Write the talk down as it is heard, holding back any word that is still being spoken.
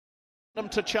Them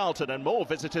to Charlton and more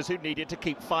visitors who needed to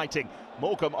keep fighting.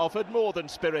 Morecombe offered more than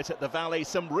spirit at the Valley,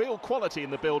 some real quality in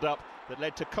the build-up that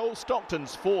led to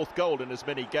Stockton's fourth goal in as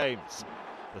many games.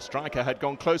 The striker had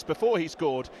gone close before he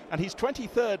scored, and his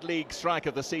 23rd league strike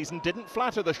of the season didn't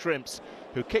flatter the Shrimps,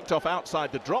 who kicked off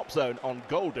outside the drop zone on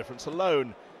goal difference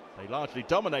alone. They largely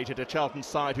dominated a Charlton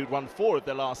side who'd won 4 of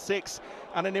their last 6,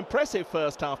 and an impressive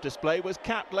first-half display was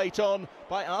capped late on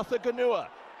by Gnahoua,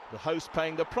 the hosts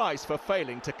paying the price for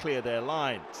failing to clear their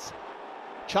lines.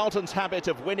 Charlton's habit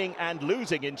of winning and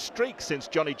losing in streaks since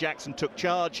Johnny Jackson took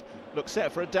charge looked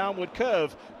set for a downward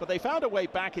curve, but they found a way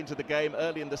back into the game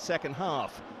early in the second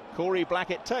half. Corey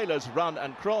Blackett-Taylor's run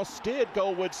and cross steered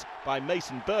goalwards by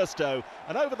Mason Burstow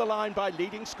and over the line by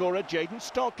leading scorer Jaden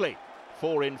Stockley.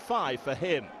 4 in 5 for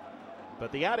him.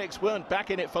 But the Addicts weren't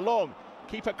back in it for long.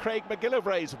 Keeper Craig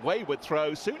McGillivray's wayward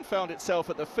throw soon found itself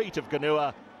at the feet of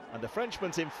Gnahoua, and the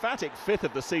Frenchman's emphatic 5th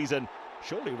of the season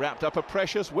surely wrapped up a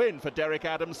precious win for Derek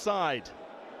Adams' side.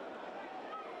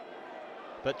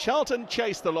 But Charlton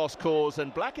chased the lost cause,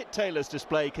 and Blackett-Taylor's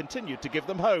display continued to give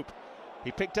them hope.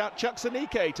 He picked out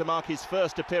Aneke to mark his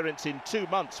first appearance in 2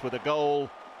 months with a goal.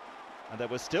 And there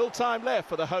was still time left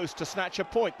for the hosts to snatch a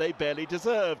point they barely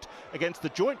deserved against the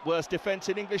joint worst defence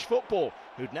in English football,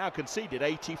 who'd now conceded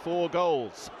 84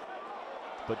 goals.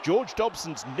 But George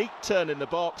Dobson's neat turn in the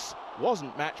box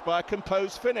wasn't matched by a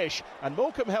composed finish, and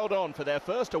Morecombe held on for their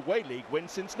first away league win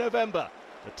since November.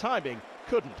 The timing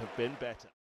couldn't have been better.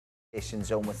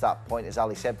 Zone with that point, as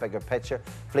Ali said, bigger picture.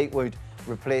 Fleetwood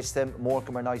replaced them.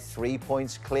 Morecombe are now 3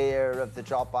 points clear of the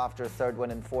drop after a third win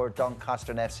in 4.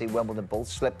 Doncaster and FC Wimbledon both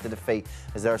slipped to defeat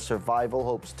as their survival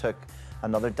hopes took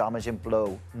another damaging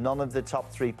blow. None of the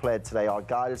top 3 played today.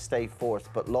 Argyll stay 4th,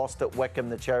 but lost at Wycombe.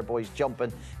 The Chairboys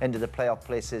jumping into the playoff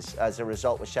places as a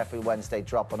result, with Sheffield Wednesday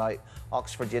dropping out.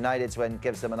 Oxford United's win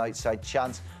gives them an outside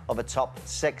chance of a top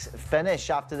 6 finish.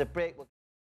 After the break,